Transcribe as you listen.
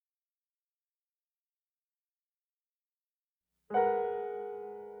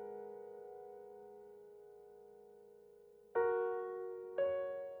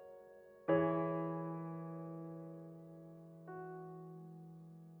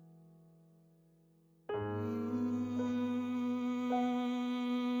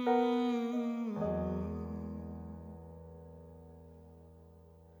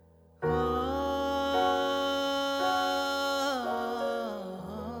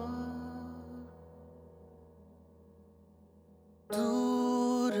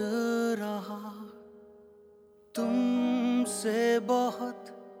बहुत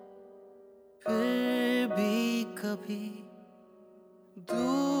फिर भी कभी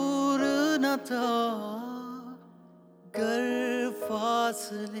दूर न था, गर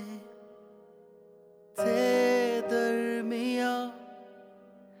फासले थे दरमिया,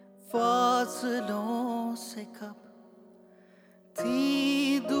 फासलों से कब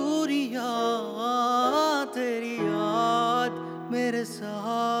थी दूरियां। तेरी याद मेरे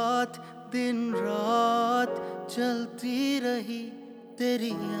साथ दिन रात चलती रही, तेरी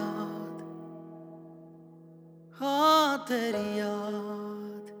याद, हाँ तेरी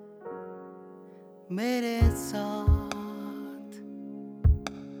याद मेरे साथ।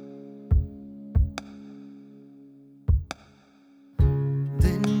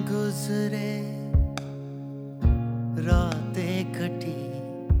 दिन गुजरे रातें कटी,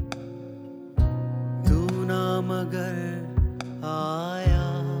 तू ना मगर आया,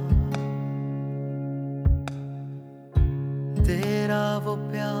 तेरा वो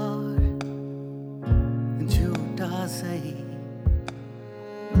प्यार झूठा सही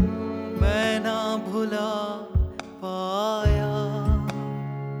मैं ना भुला पाया।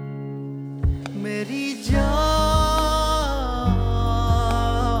 मेरी जान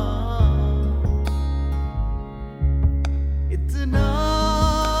इतना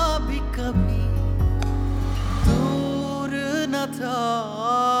भी कभी दूर न था,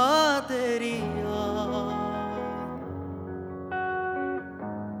 तेरी याद,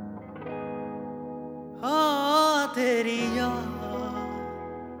 हाँ तेरी याद।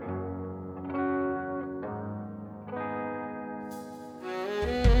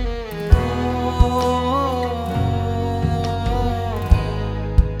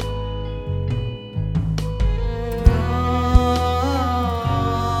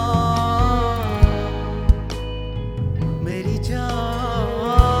 मेरी जान,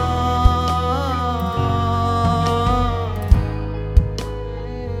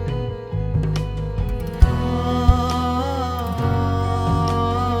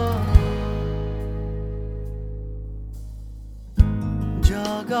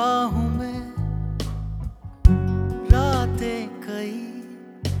 जागा हूँ मैं रातें कई,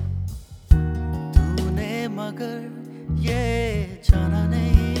 तूने मगर ये जाना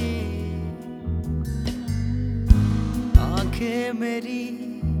नहीं। आंखें मेरी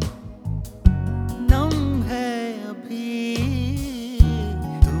नम है अभी,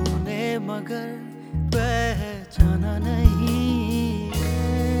 तूने मगर पहचाना नहीं।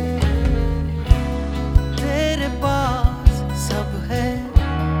 तेरे पास सब है,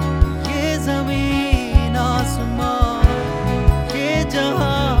 ये जमीन आसमां ये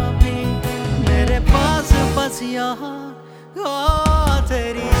जहां भी, मेरे पास बस यहाँ, हाँ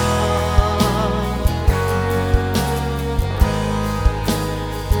तेरी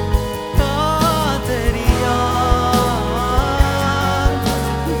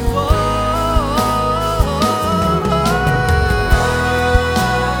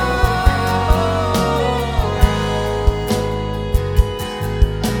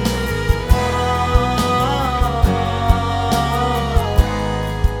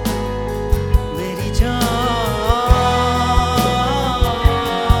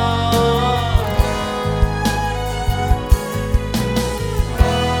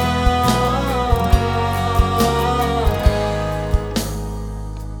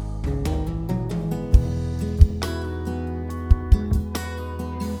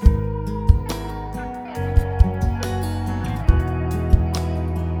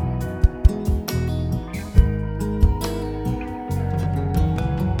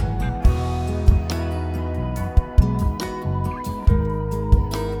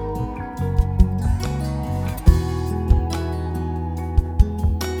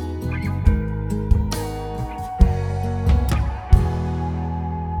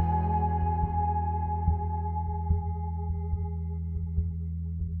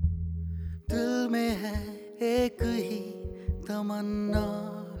दिल में है एक ही तमन्ना,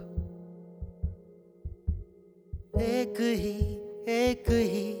 एक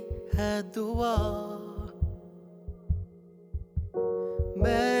ही है दुआ।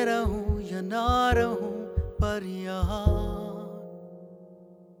 मैं रहूं या ना रहूं पर यहाँ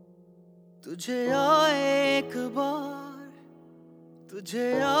तुझे आए एक बार, तुझे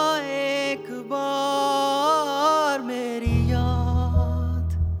आए एक बार मेरी याद,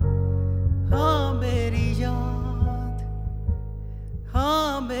 हाँ मेरी याद,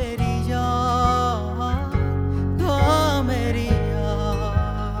 हाँ मेरी याद, हाँ मेरी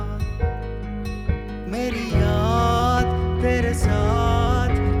याद, मेरी याद तेरे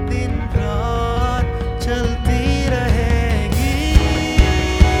साथ दिन रात चलती रहेगी।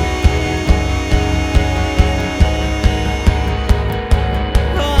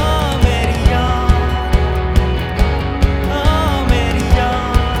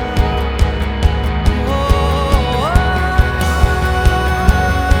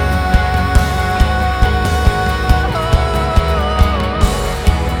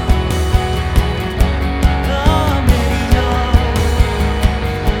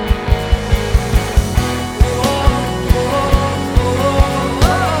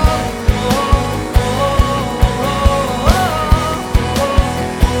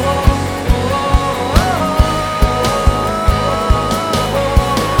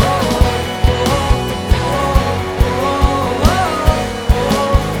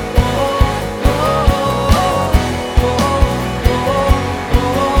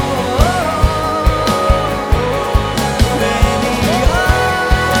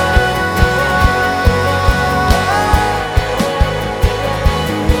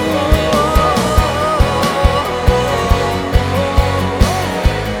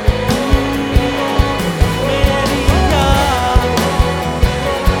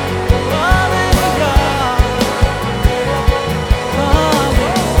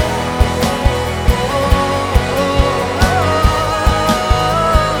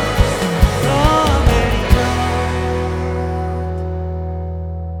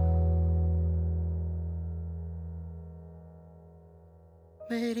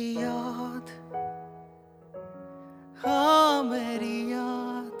 मेरी याद